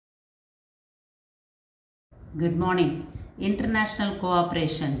Good morning. International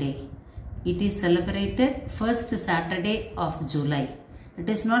Cooperation Day. It is celebrated first Saturday of July. It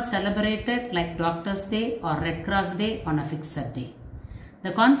is not celebrated like Doctor's Day or Red Cross Day on a fixed day.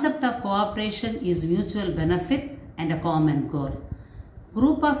 The concept of cooperation is mutual benefit and a common goal.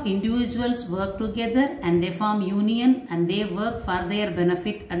 Group of individuals work together and they form union and they work for their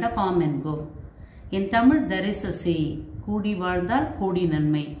benefit and a common goal. In Tamil there is a saying, கூடி வாழ்ந்தால் கோடி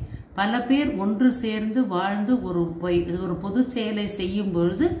நன்மை. பல பேர் ஒன்று சேர்ந்து வாழ்ந்து ஒரு பொது செயலை செய்யும்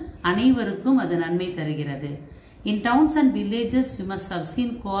பொழுது அனைவருக்கும் அது நன்மை தருகிறது. In towns and villages you must have seen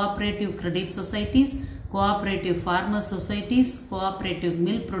cooperative credit societies, cooperative farmer societies, cooperative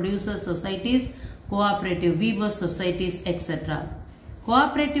milk producer societies, cooperative weaver societies, etc.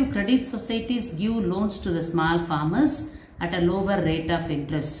 Cooperative credit societies give loans to the small farmers at a lower rate of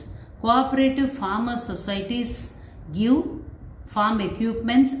interest. Cooperative farmer societies give farm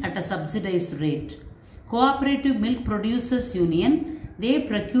equipments at a subsidized rate. Cooperative milk producers union, they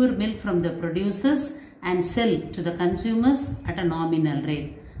procure milk from the producers and sell to the consumers at a nominal rate.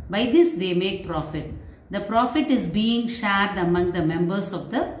 By this they make profit. The profit is being shared among the members of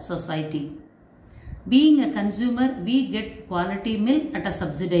the society. Being a consumer, we get quality milk at a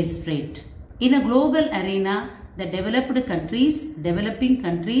subsidized rate. In a global arena, the developed countries, developing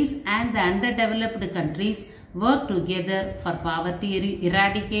countries and the underdeveloped countries work together for poverty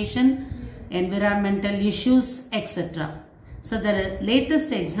eradication, environmental issues, etc. So the latest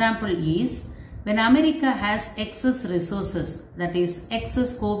example is when America has excess resources, that is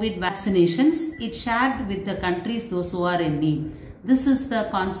excess COVID vaccinations, it shared with the countries those who are in need. This is the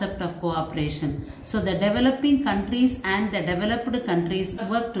concept of cooperation. So the developing countries and the developed countries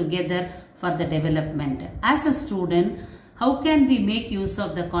work together for the development. As a student, how can we make use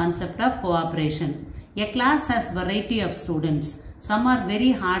of the concept of cooperation? A class has variety of students. Some are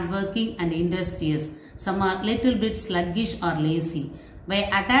very hardworking and industrious. Some are little bit sluggish or lazy. By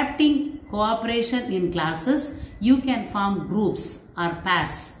adapting cooperation in classes, you can form groups or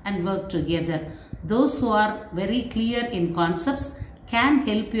pairs and work together. Those who are very clear in concepts can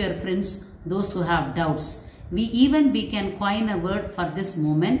help your friends, those who have doubts. We can coin a word for this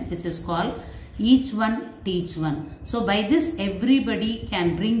moment which is called each one teach one. So by this everybody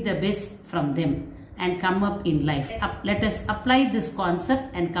can bring the best from them and come up in life. Let us apply this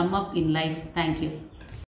concept and come up in life. Thank you.